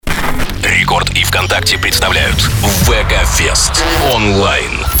Рекорд и ВКонтакте представляют ВК-фест онлайн.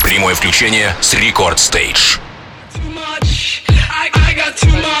 Прямое включение с Рекорд Стейдж.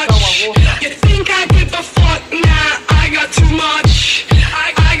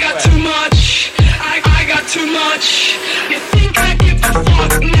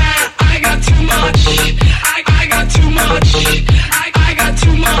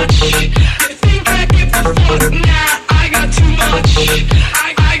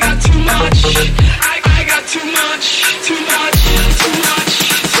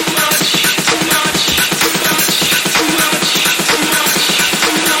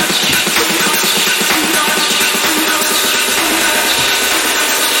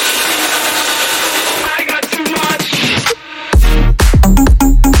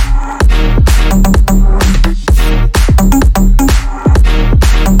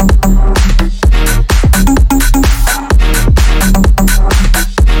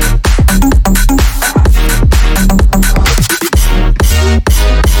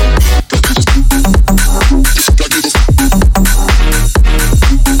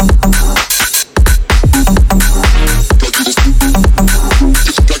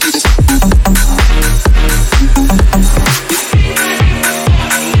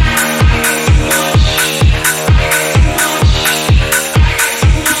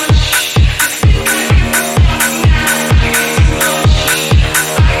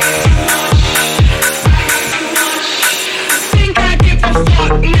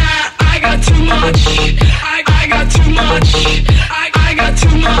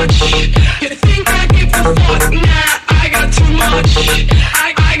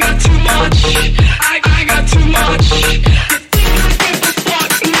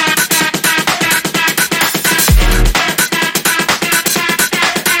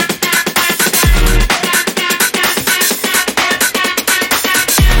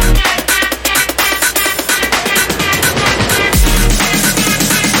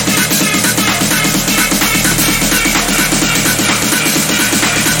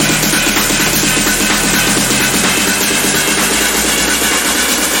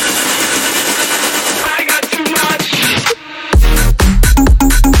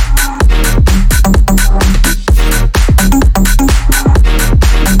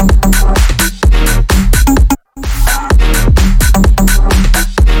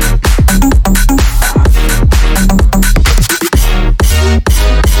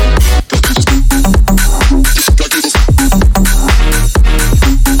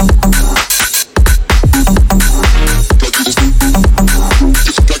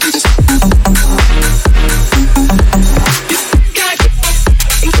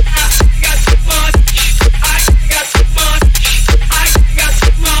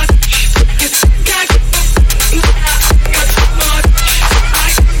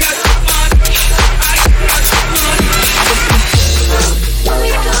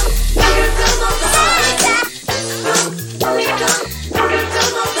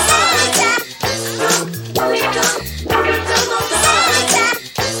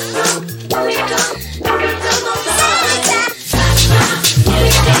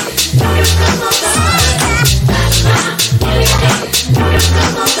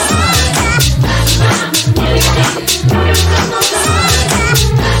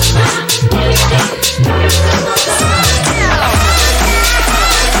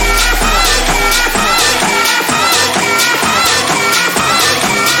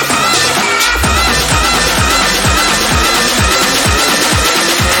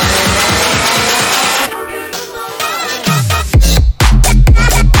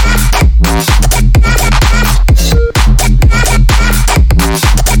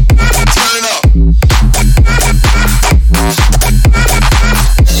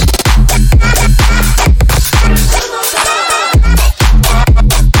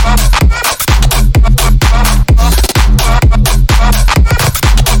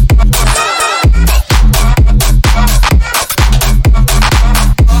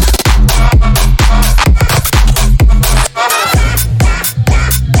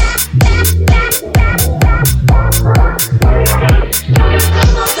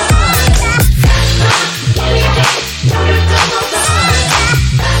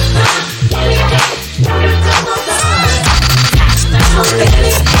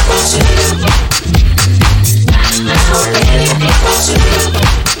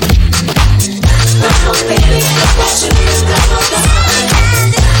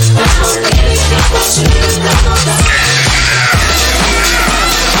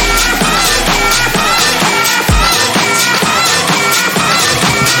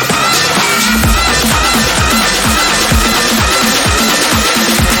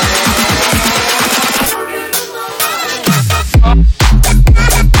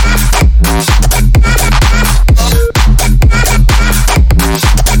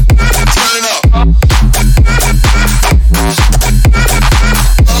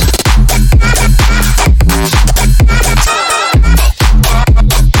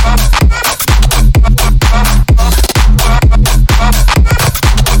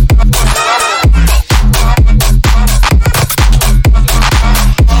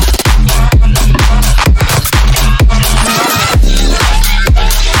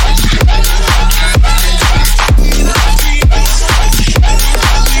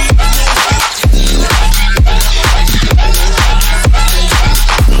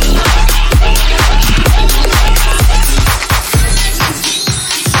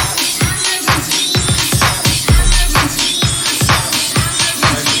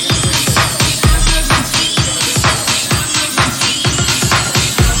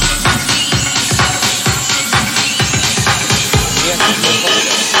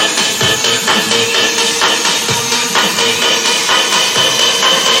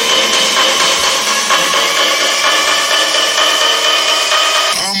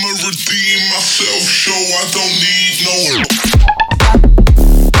 myself, so I don't need no help.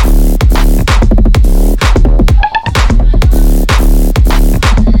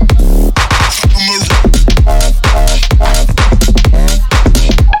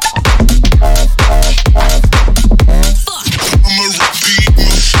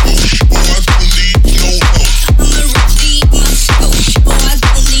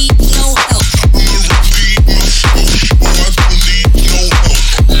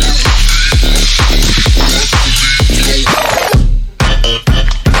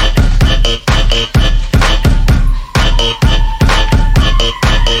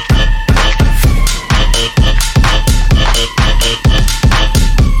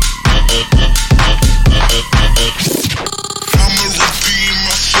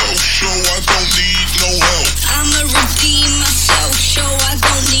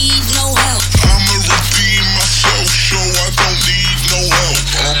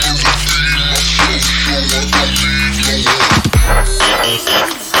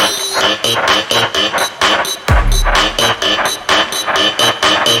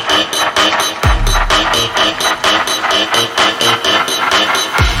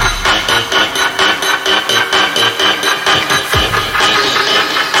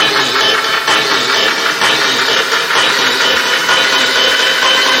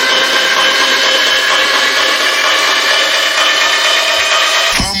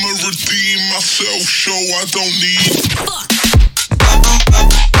 So I don't need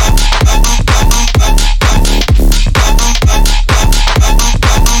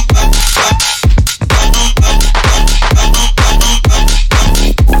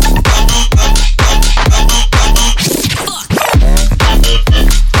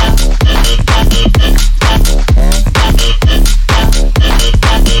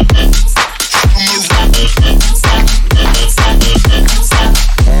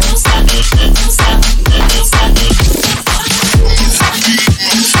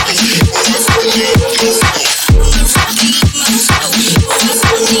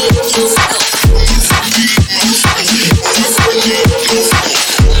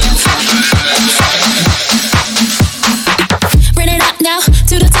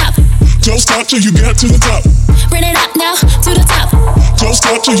till you get to the top. Bring it up now to the top. Don't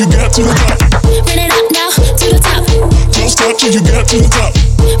stop till you get to the top. Bring it up now to the top. Don't stop till you get to the top.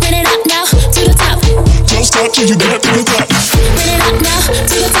 Bring it up now to the top. Don't stop till you get to the top. Bring it up now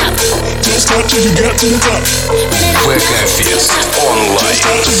to the top. Don't stop till you get to the top. ВК-фест онлайн.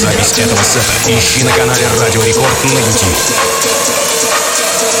 Запись этого сета ищи на канале Радио Рекорд на YouTube.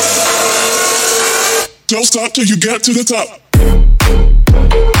 Don't stop till you get to the top.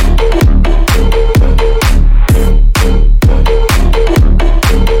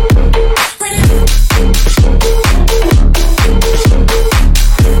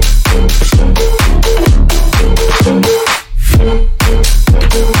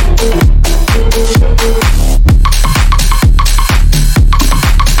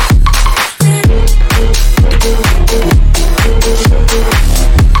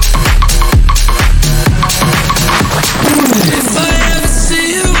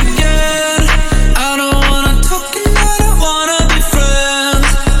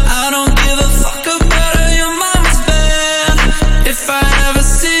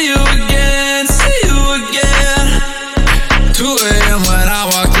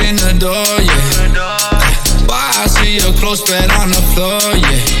 Spread on the floor,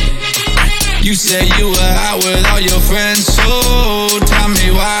 yeah. You said you were out with all your friends, so tell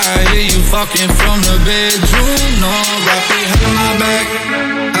me why I hear you fucking from the bedroom. No, right behind my back,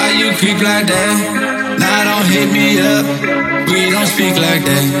 how you creep like that? Now don't hit me up, we don't speak like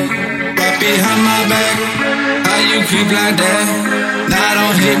that. Right behind my back, how you creep like that? Now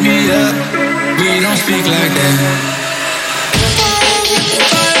don't hit me up, we don't speak like that.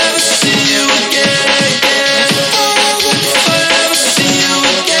 If I ever see you again,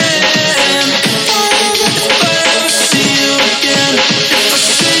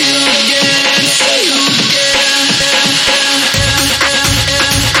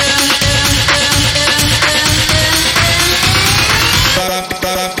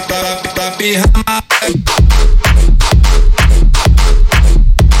 behind my back.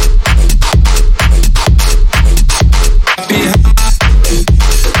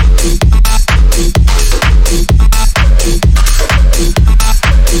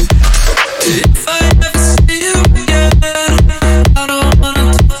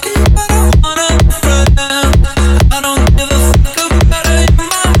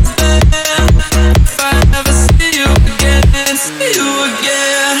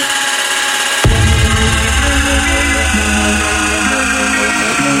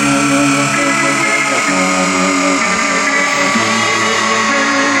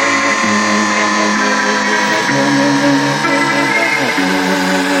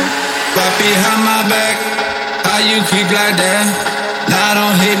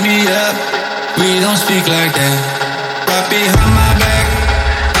 don't speak like that. Right behind my back,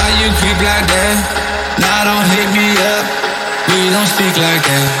 how you creep like that? Now don't hit me up, we don't speak like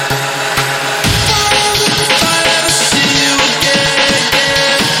that.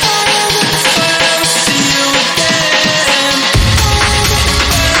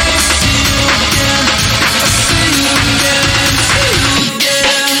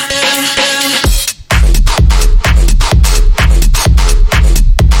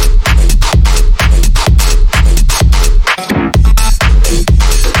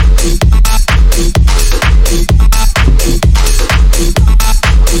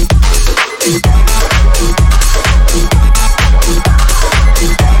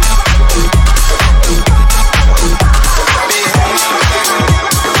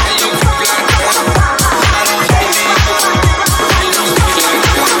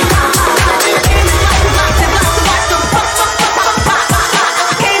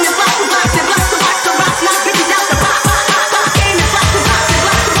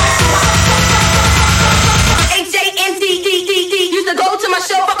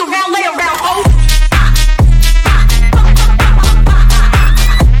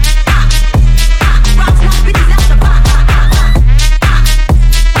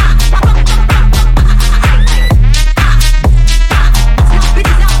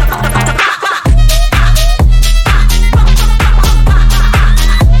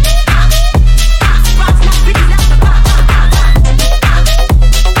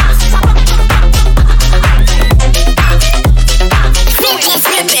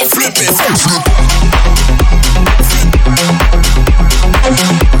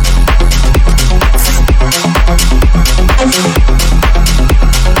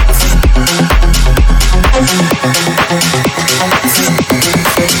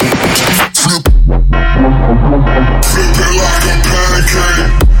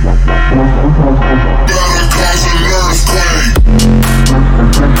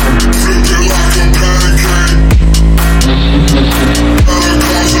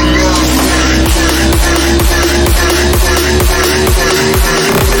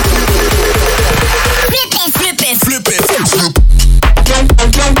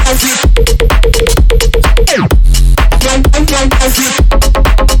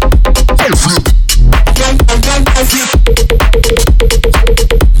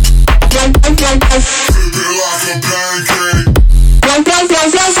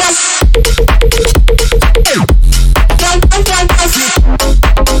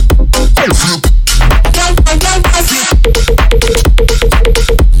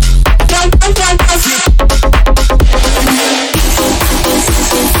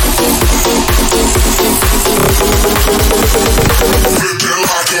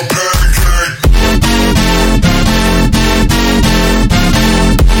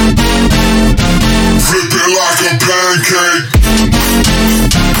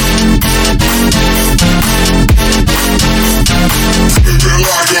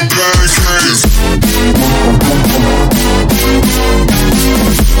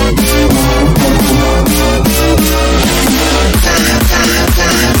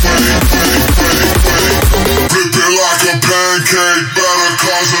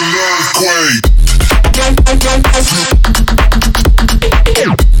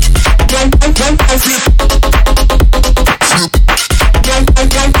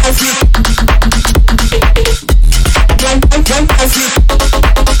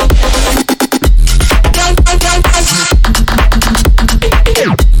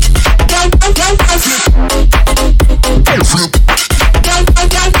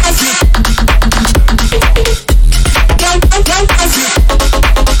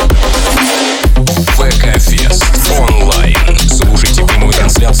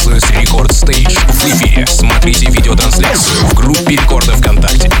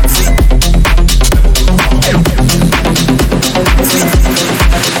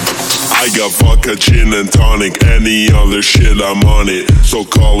 Gin and tonic, any other shit, I'm on it. So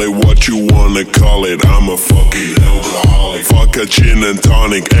call it what you wanna call it. I'm a fucking alcoholic. Fuck a gin and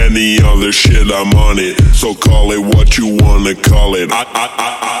tonic, any other shit, I'm on it. So call it what you wanna call it.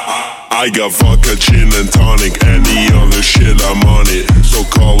 I got vodka, gin and tonic, any other shit, I'm on it. So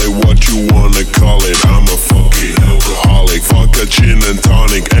call it what you wanna call it. I'm a fucking alcoholic. Vodka, gin and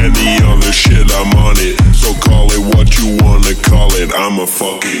tonic, any other shit, I'm on it. So call it what you wanna call it. I'm a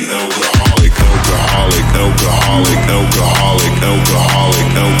fucking alcoholic, alcoholic, alcoholic, alcoholic, alcoholic, alcoholic,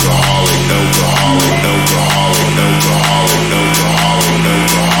 alcoholic, alcoholic, alcoholic, alcoholic, alcoholic.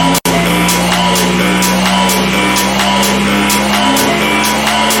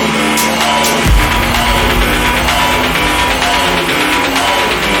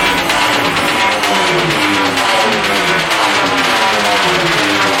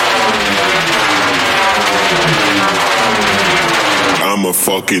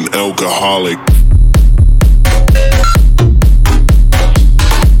 fucking alcoholic.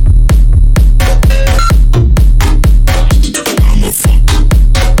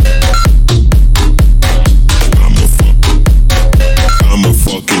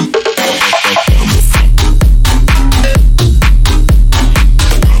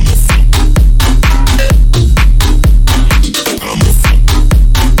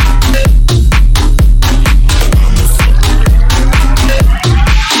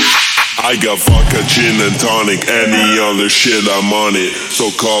 I got vodka, gin and tonic, any other shit I'm on it.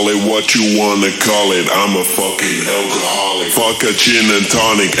 So call it what you wanna call it, I'm a fucking alcoholic. Vodka, gin and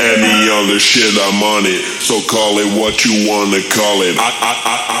tonic, any other shit I'm on it. So call it what you wanna call it.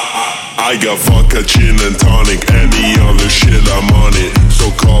 I got vodka, gin and tonic, any other shit I'm on it.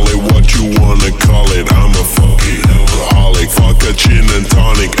 So call it what you wanna call it, I'm a fucking alcoholic. Vodka, gin and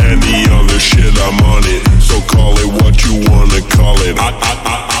tonic, any other shit I'm on it. So call it what you wanna call it.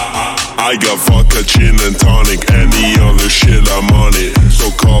 I got vodka, gin and tonic, any other shit I'm on it. So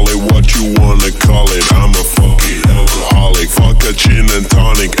call it what you wanna call it, I'm a fucking alcoholic. Vodka, gin and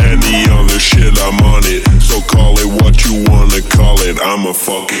tonic, any other shit I'm on it. So call it what you wanna call it, I'm a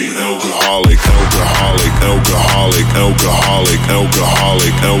fucking alcoholic. Alcoholic, alcoholic, alcoholic,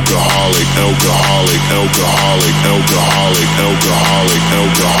 alcoholic, alcoholic, alcoholic, alcoholic, alcoholic, alcoholic,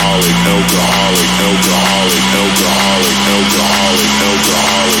 alcoholic, alcoholic, alcoholic, alcoholic, alcoholic,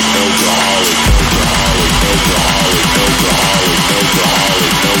 alcoholic,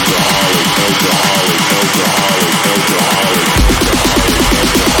 alcoholic.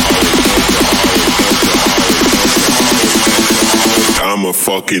 I'm a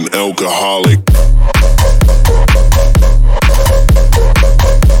fucking alcoholic.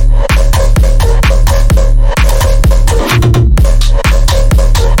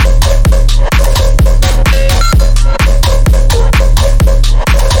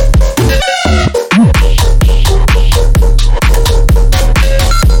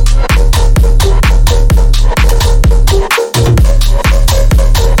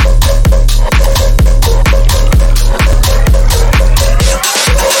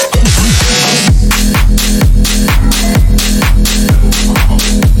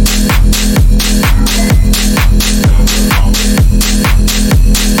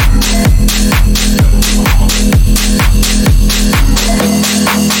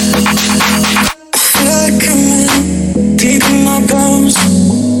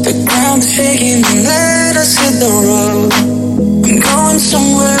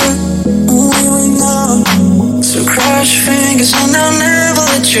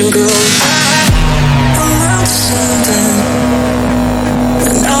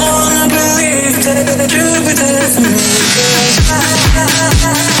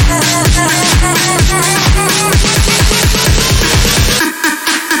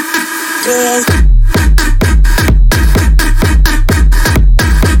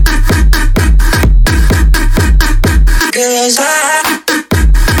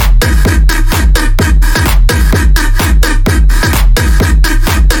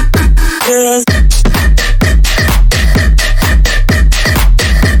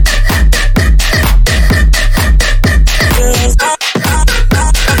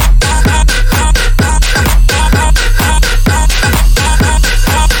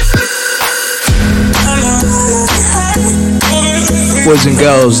 Boys and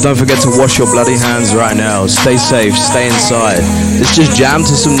girls, don't forget to wash your bloody hands right now. Stay safe, stay inside. Let's just jam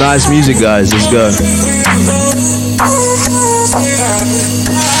to some nice music, guys. Let's go.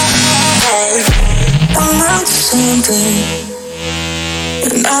 I'm out to something,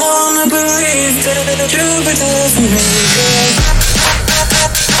 and I wanna believe that you'll be there for me.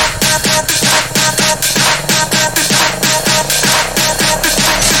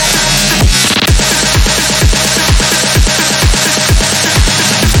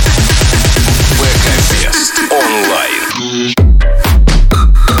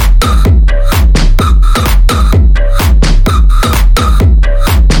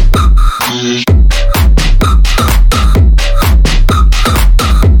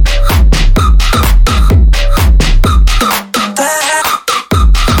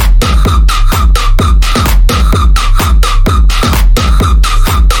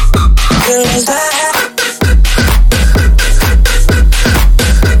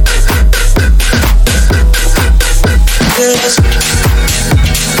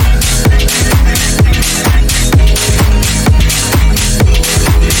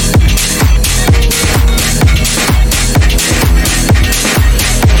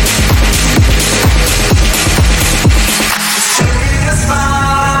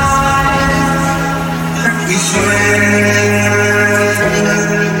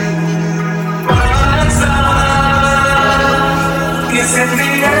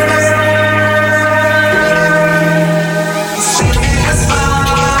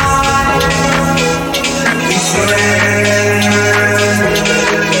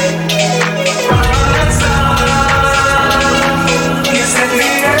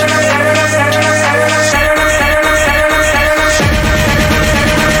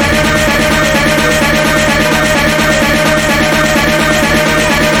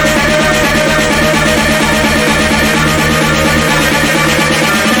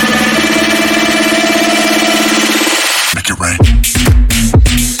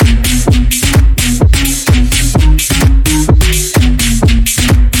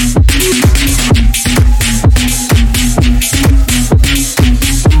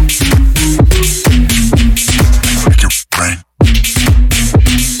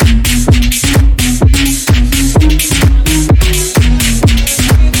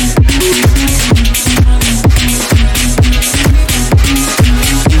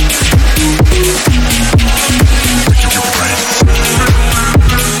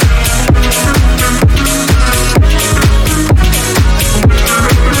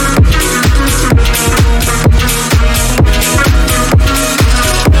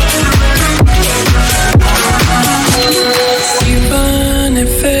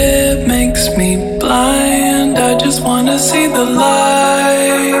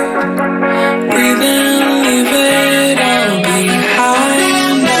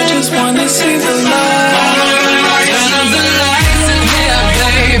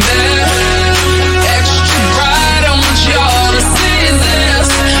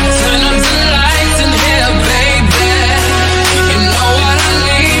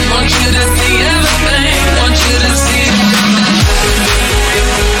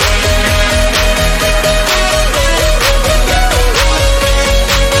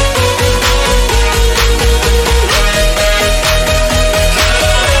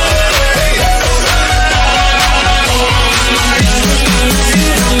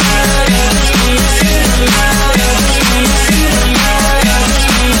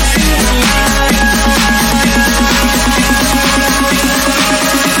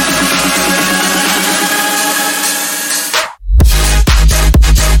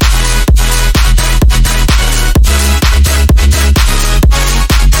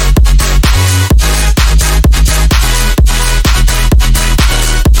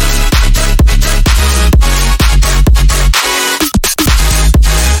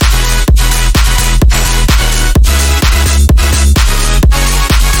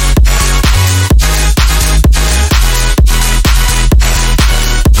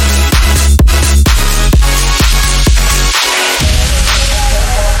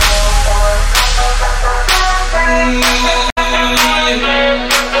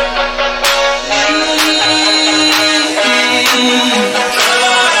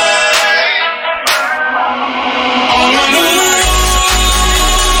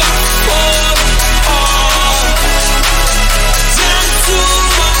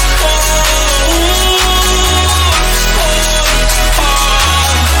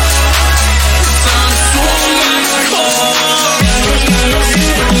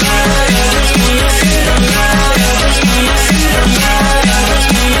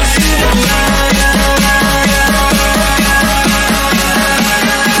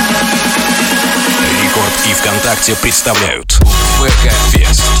 ВКонтакте представляют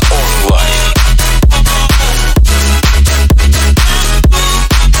ВК-фест онлайн.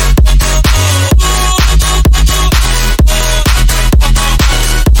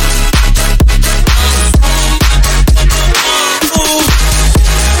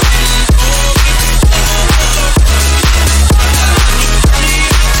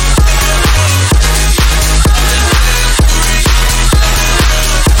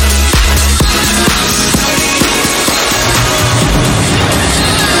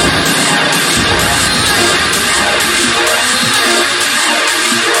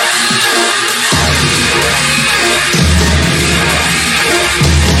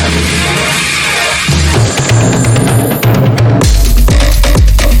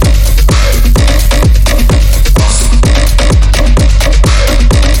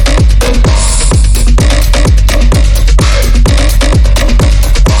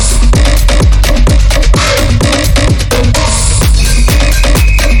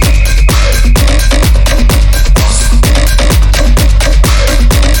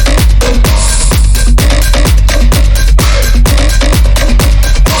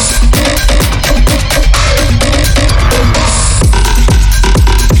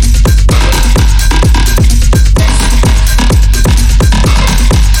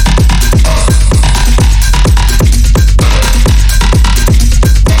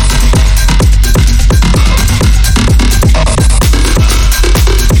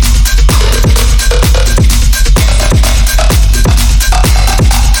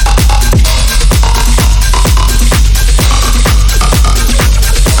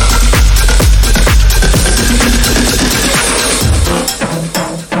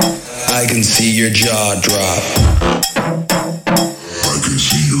 your jaw drop. I can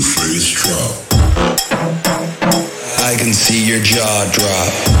see your face drop. I can see your jaw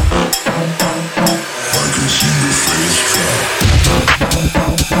drop. I can see your face drop.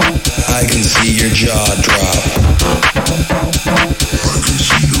 I can see your jaw drop. I can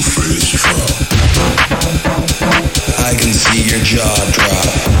see your face drop. I can see your jaw drop.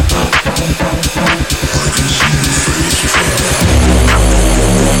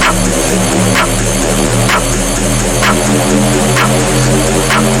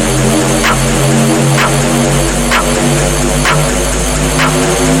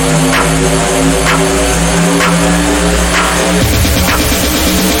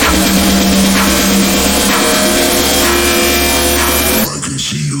 I can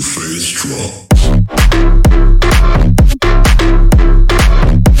see your face drop.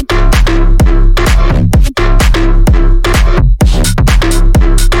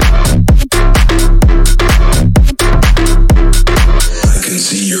 I can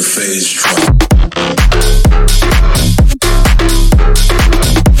see your face drop.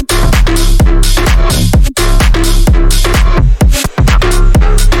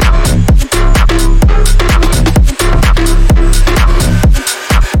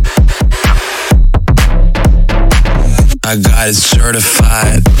 I got it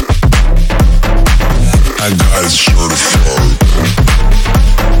certified. I got it certified.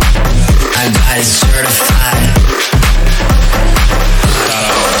 I got it certified.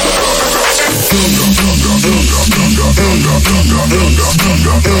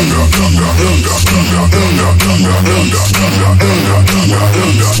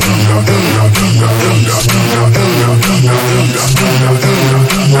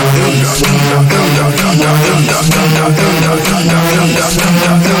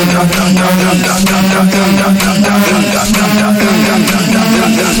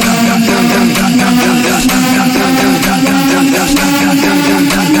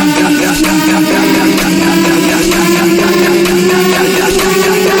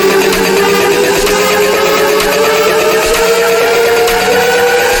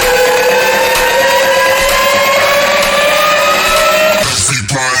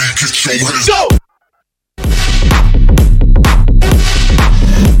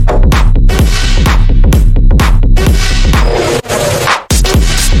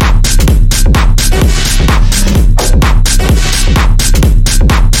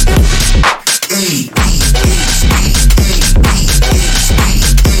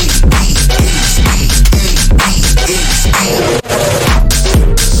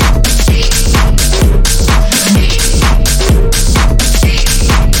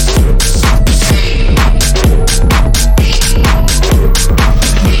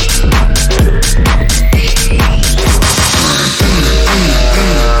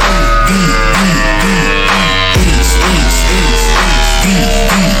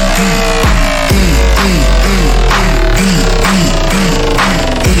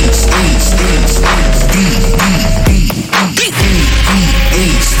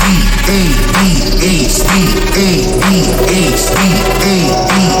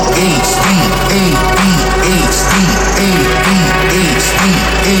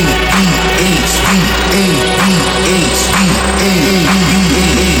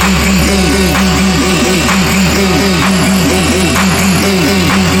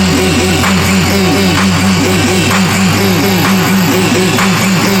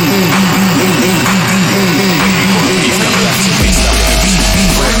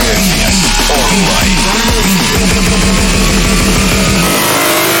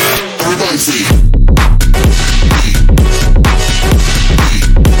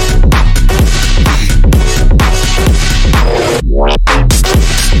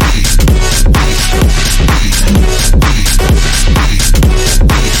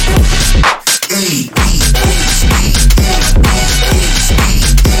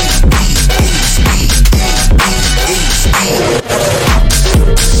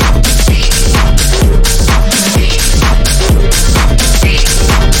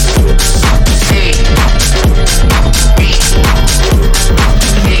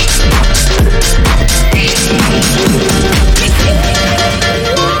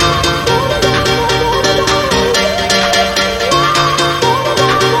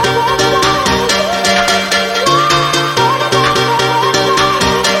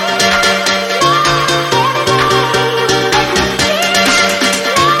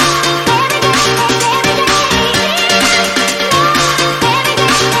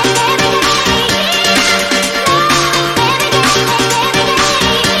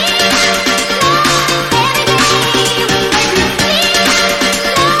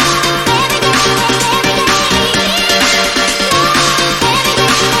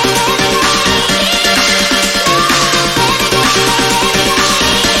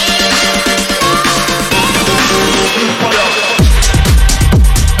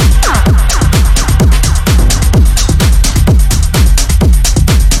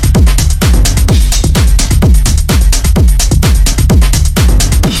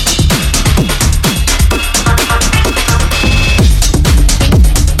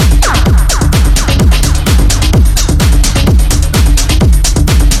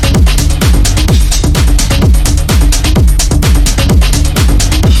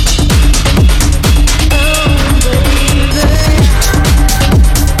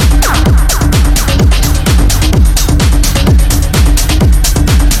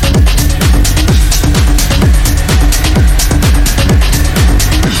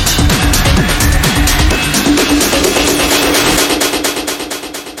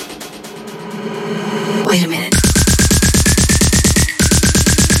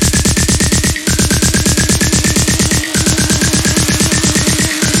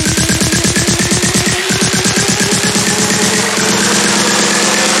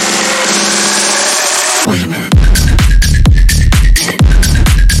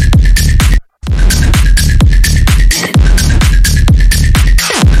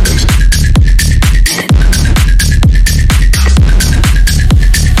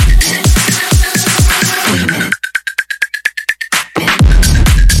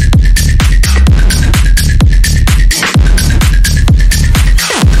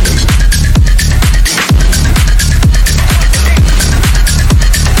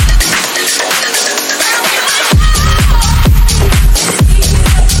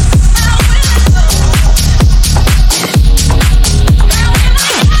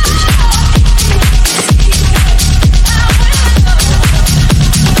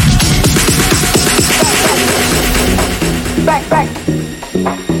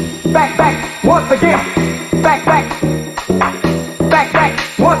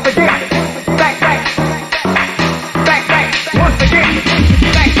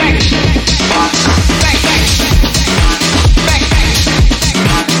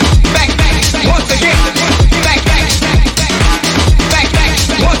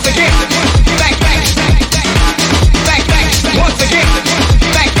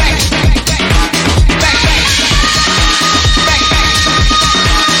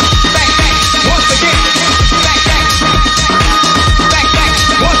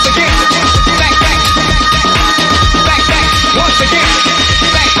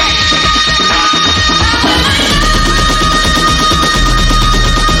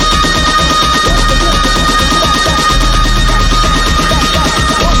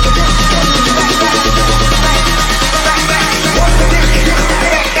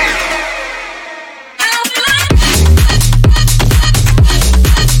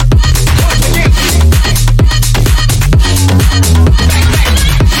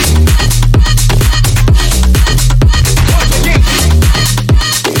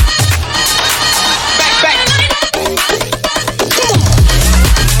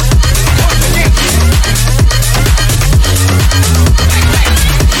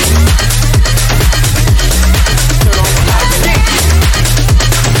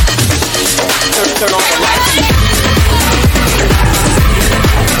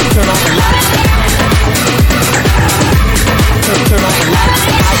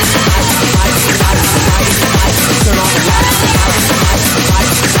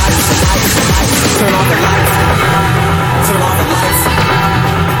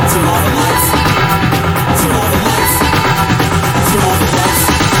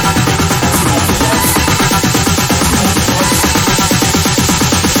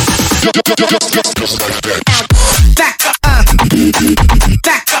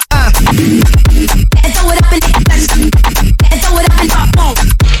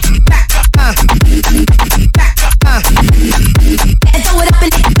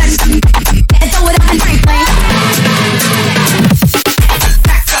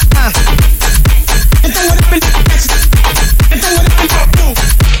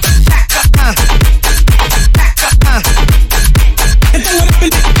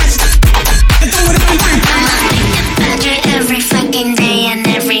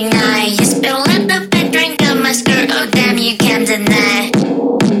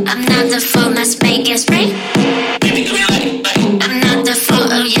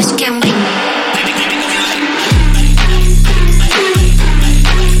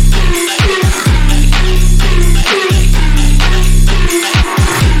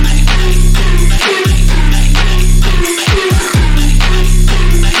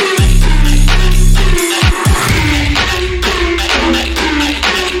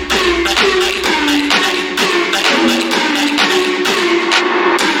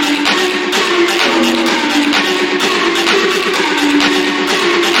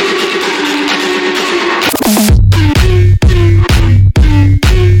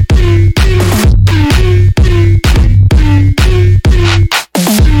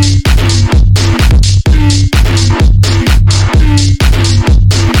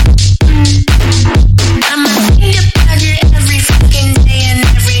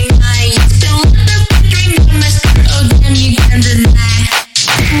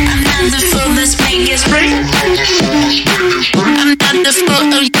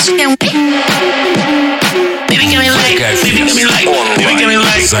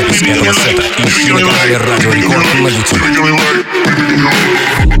 Запись этого сета ищи на канале Радио Рекорд на YouTube.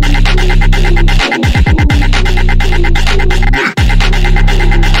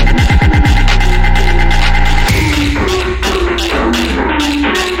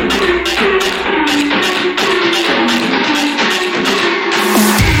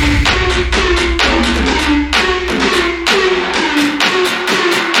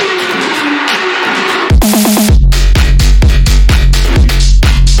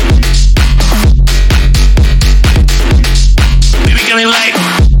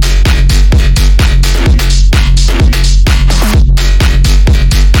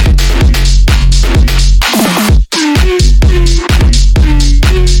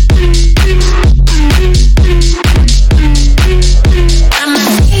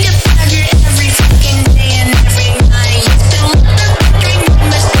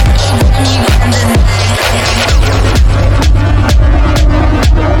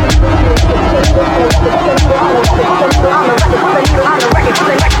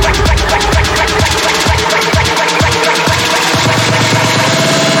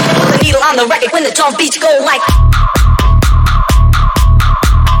 When the drum beats go like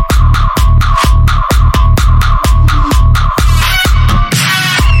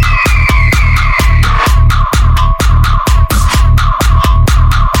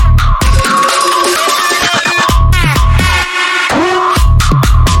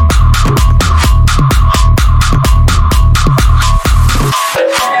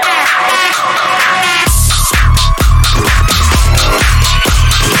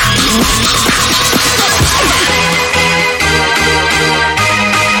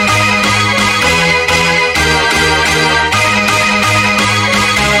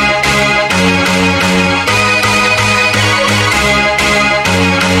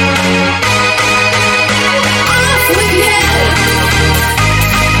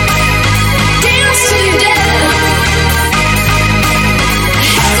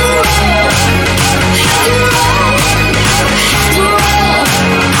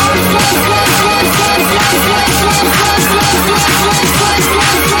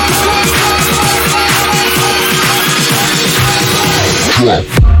drop.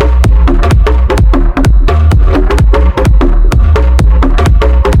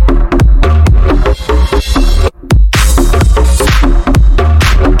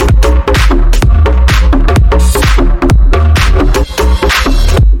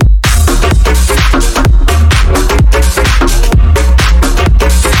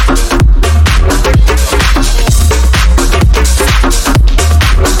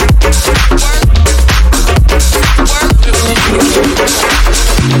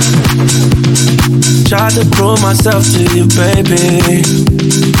 Tried to prove myself to you, baby.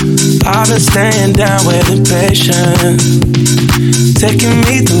 I've been staying down with impatience, taking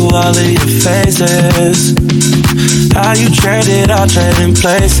me through all of your phases. How you traded, I'll trade in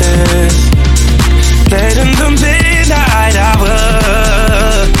places. Late in the midnight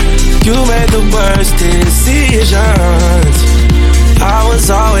hour, you made the worst decisions. I was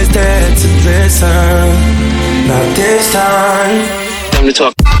always there to listen. Not this time. Time to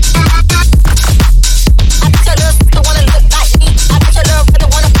talk.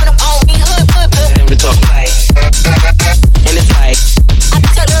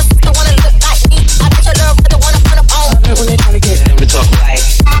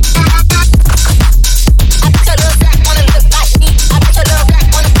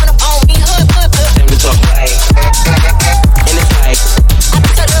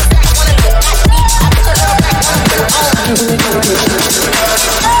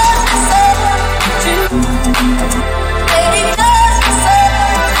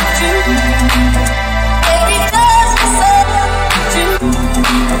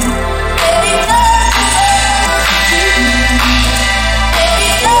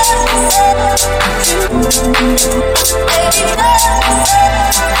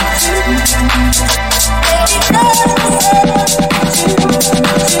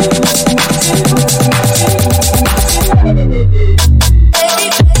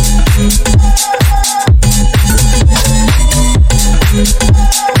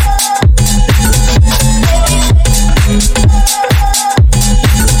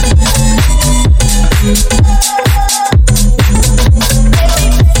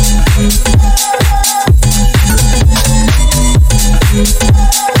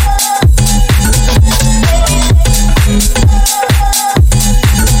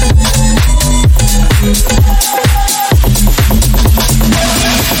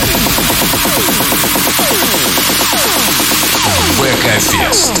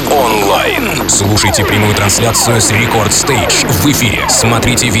 Онлайн. Слушайте прямую трансляцию с Рекорд Stage в эфире.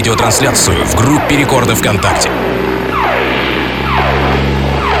 Смотрите видеотрансляцию в группе Рекорда ВКонтакте.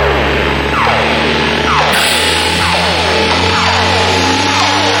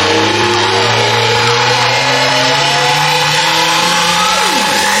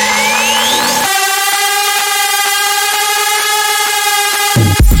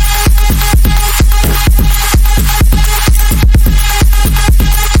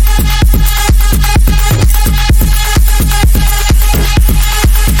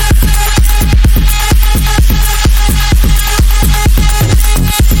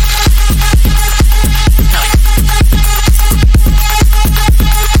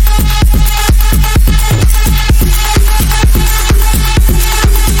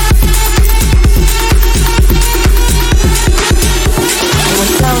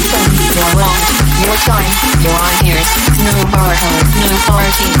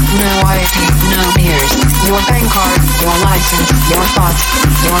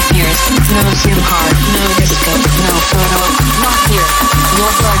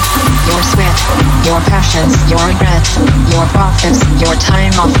 Your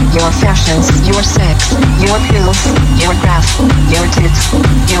time off, your fashions, your sex, your pills, your breath, your tits,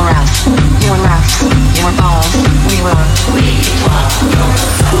 your ass, your laughs, your balls. We want your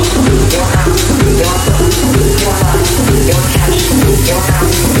soul, your house, your book, your life, your cash, your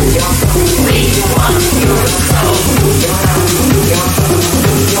house, your phone. We want your soul, your house, your book,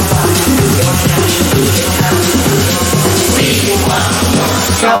 your life, your cash, your house, your phone. We want your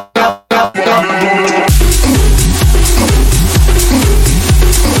soul.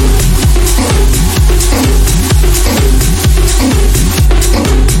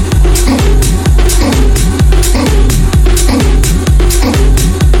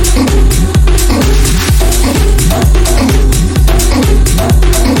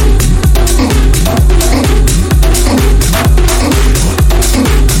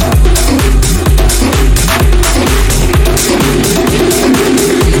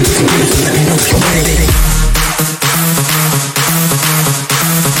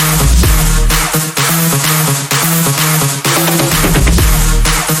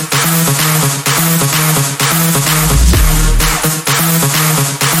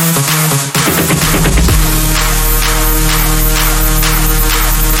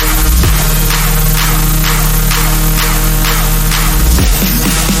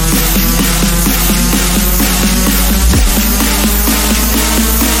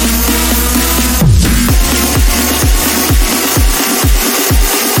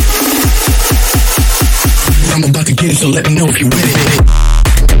 again, so let me know if you with it.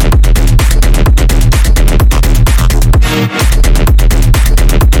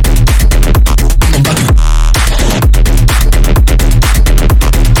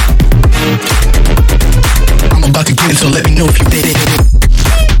 I'm about to get it, so let me know if you with it.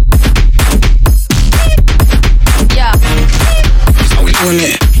 Yeah. How we doing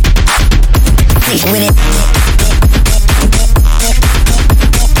it? With it.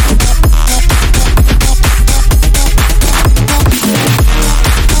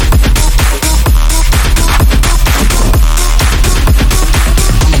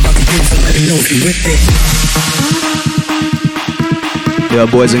 Yeah,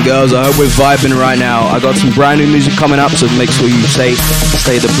 boys and girls, I hope we're vibing right now. I got some brand new music coming up, so make sure you stay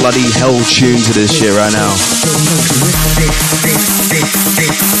the bloody hell tuned to this shit right now.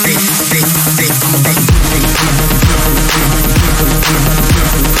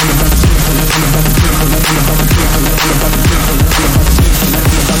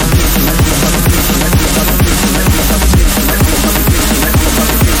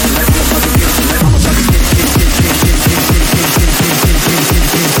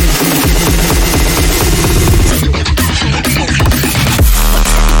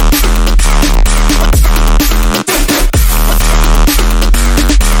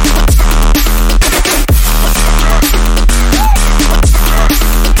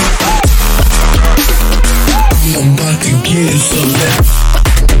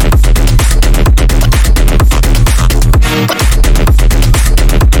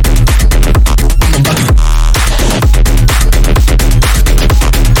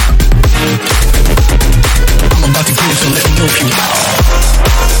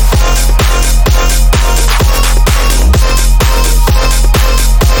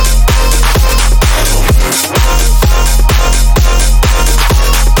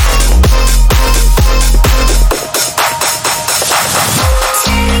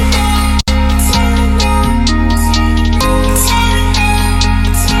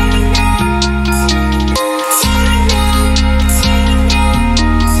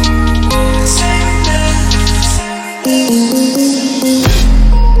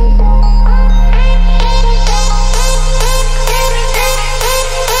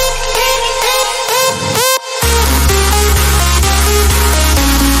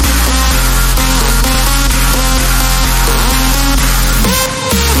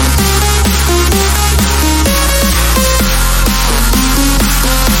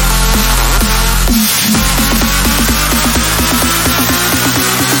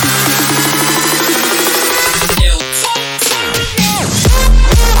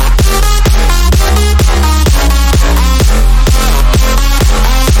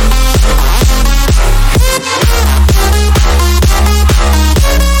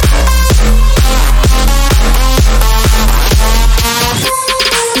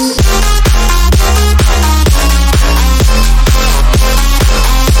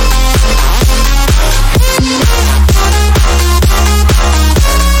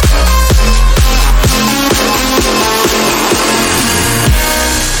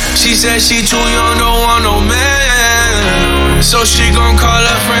 said she too young, don't want no man. So she gon' call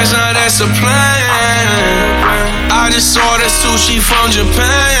her friends, now that's a plan. I just ordered sushi from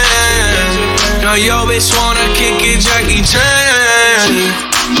Japan. Now yo bitch wanna kick it, Jackie Chan.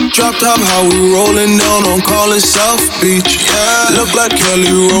 Drop top, how we rollin' down on call it South Beach. Yeah. Look like Kelly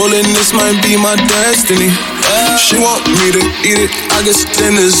rollin', this might be my destiny. Yeah. She want me to eat it, I guess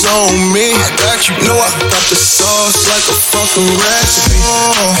dinner's on me. I got you, know I got the sauce like a fucking recipe.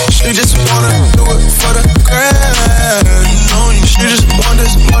 She just wanna do it for the grand. She just want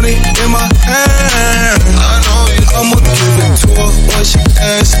this money in my hand. I know you. I'ma give it to her when she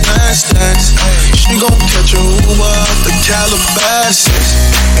dance. She gon' catch a Uber out the Calabasas.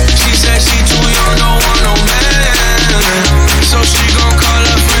 She said she too young, don't want no man. So she gon' call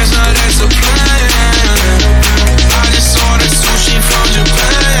her friends, now that's a plan. I just ordered sushi from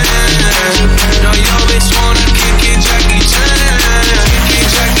Japan. Now yo bitch wanna kick it, Jackie Chan. Kick it,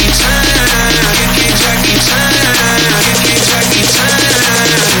 Jackie Chan. Kick it, Jackie Chan. Kick it, Jackie Chan.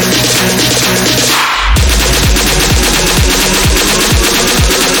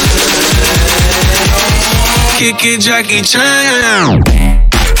 Kick it, Jackie Chan.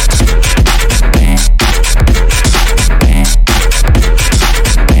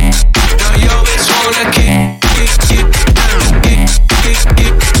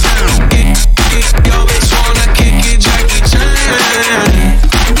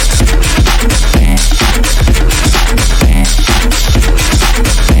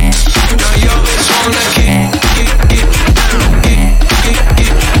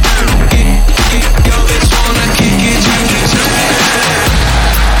 Kick it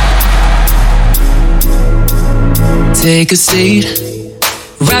Take a seat,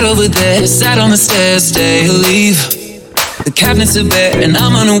 right over there. Sat on the stairs, stay or leave. The cabinets are bare, and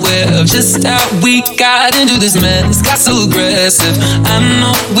I'm unaware of just how we got into this mess. Got so aggressive. I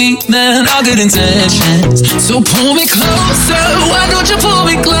know we meant all good intentions. So pull me closer. Why don't you pull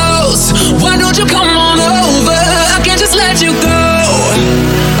me close? Why don't you come on over? I can't just let you go.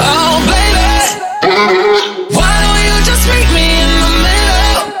 Oh, baby, why don't you just meet me in the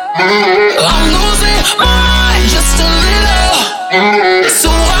middle? I'm losing my mind just a little. So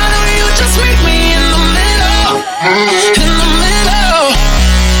why don't you just meet me in the middle? In the middle,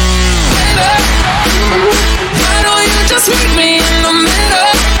 baby. Why don't you just meet me in the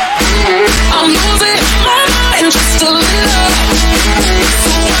middle? I'm losing my mind just a little.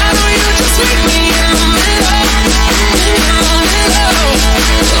 So why don't you just meet me in the middle? In the middle.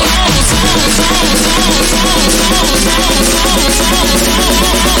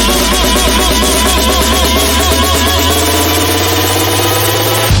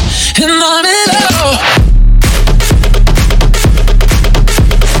 In the middle.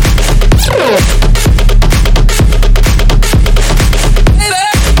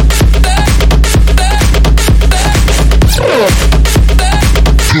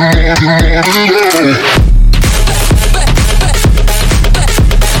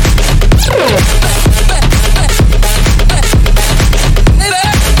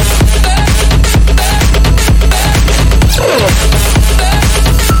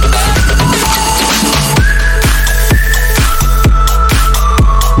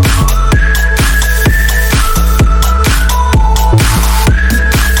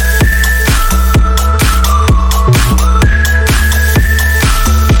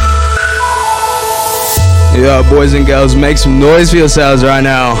 Yeah, boys and girls, make some noise for yourselves right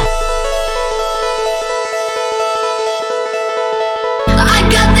now. I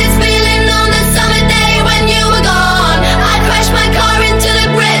got this feeling on the summer day when you were gone. I crashed my car into the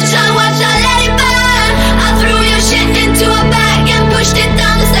bridge. I watched, I let it burn. I threw your shit into a bag and pushed it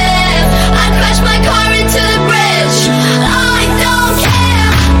down the stairs. I crashed my car into the bridge. I don't care.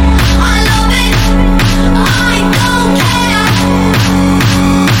 I love it. I don't care.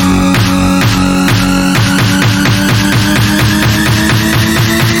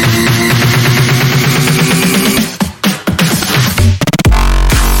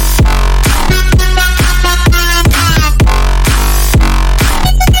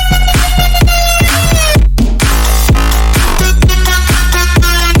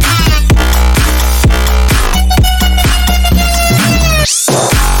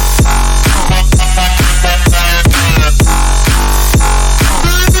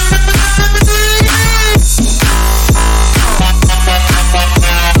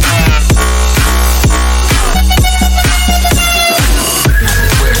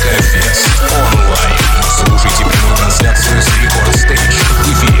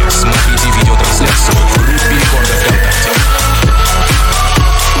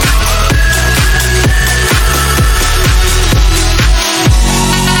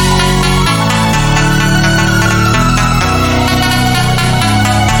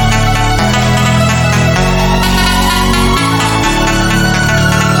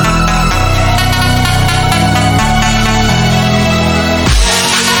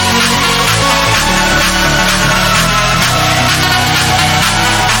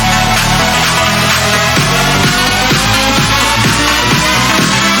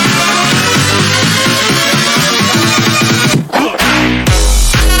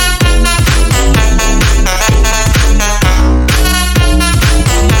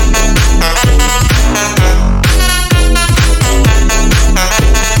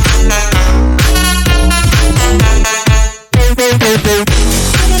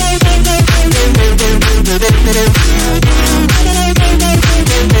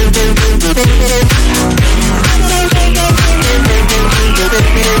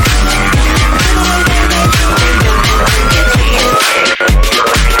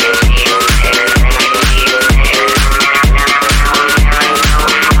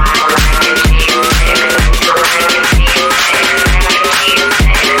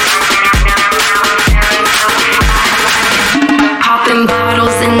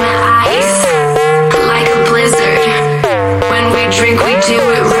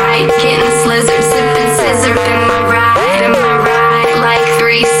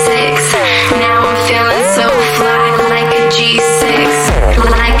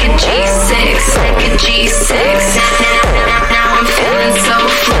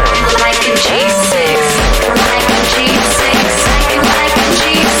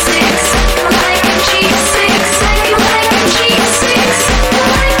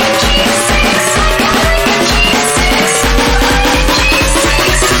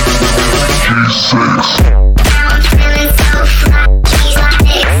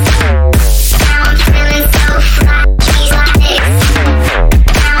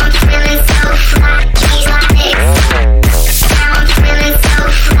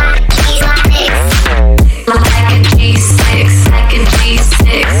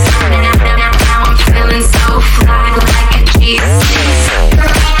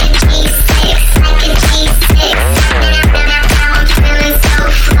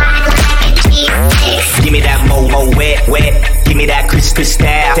 Crystal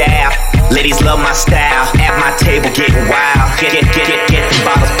ladies love my style. At my table getting wild. Get the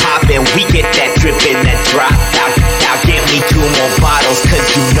bottles poppin'. We get that drippin', that drop. Now get me 2 more bottles, cause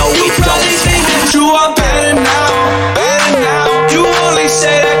you know it don't stop. Think that you are better now. You only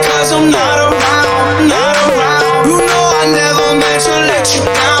say that cause I'm not around. You know I never meant to let you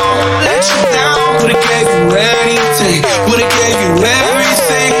down. Would've gave you anything. Would've gave you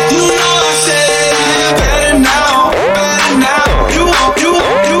everything. You know I said that I'm better now.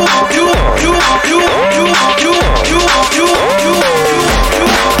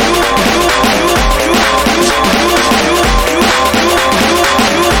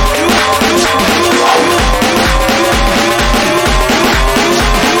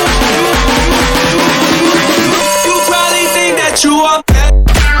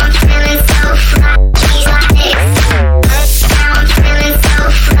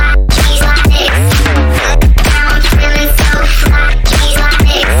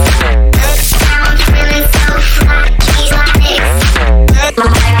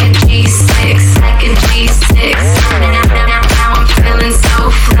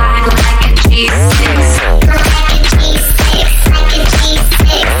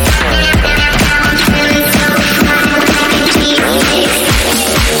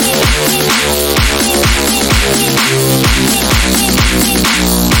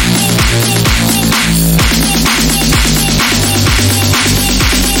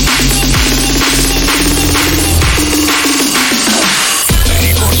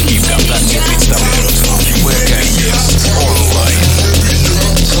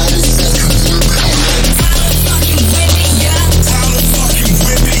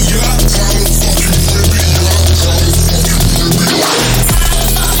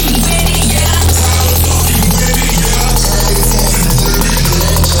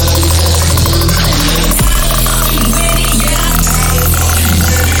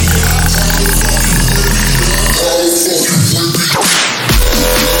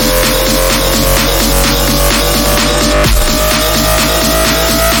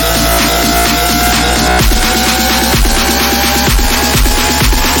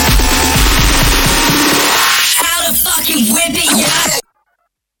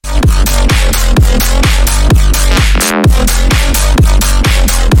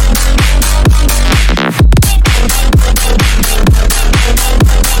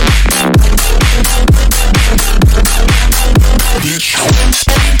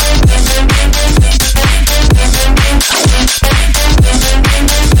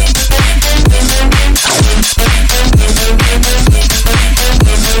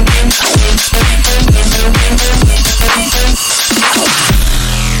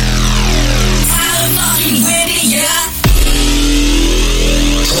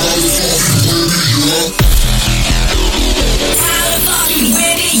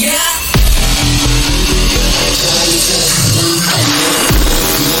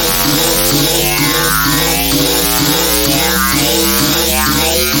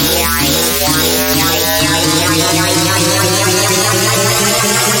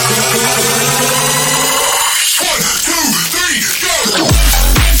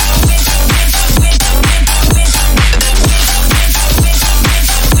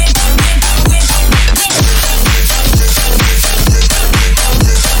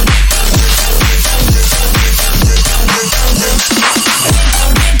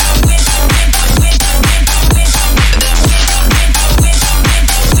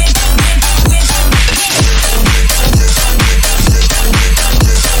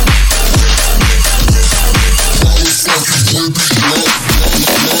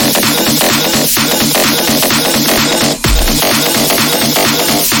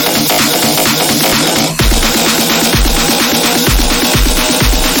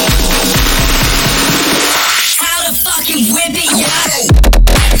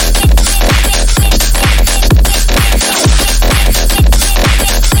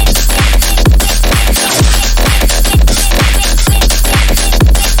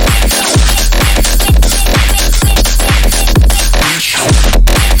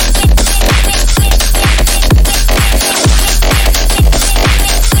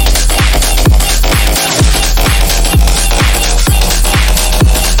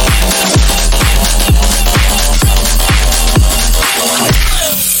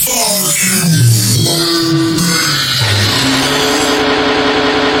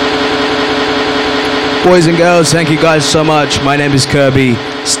 Boys and girls, thank you guys so much. My name is Curbi.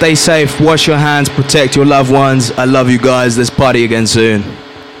 Stay safe, wash your hands, protect your loved ones. I love you guys. Let's party again soon.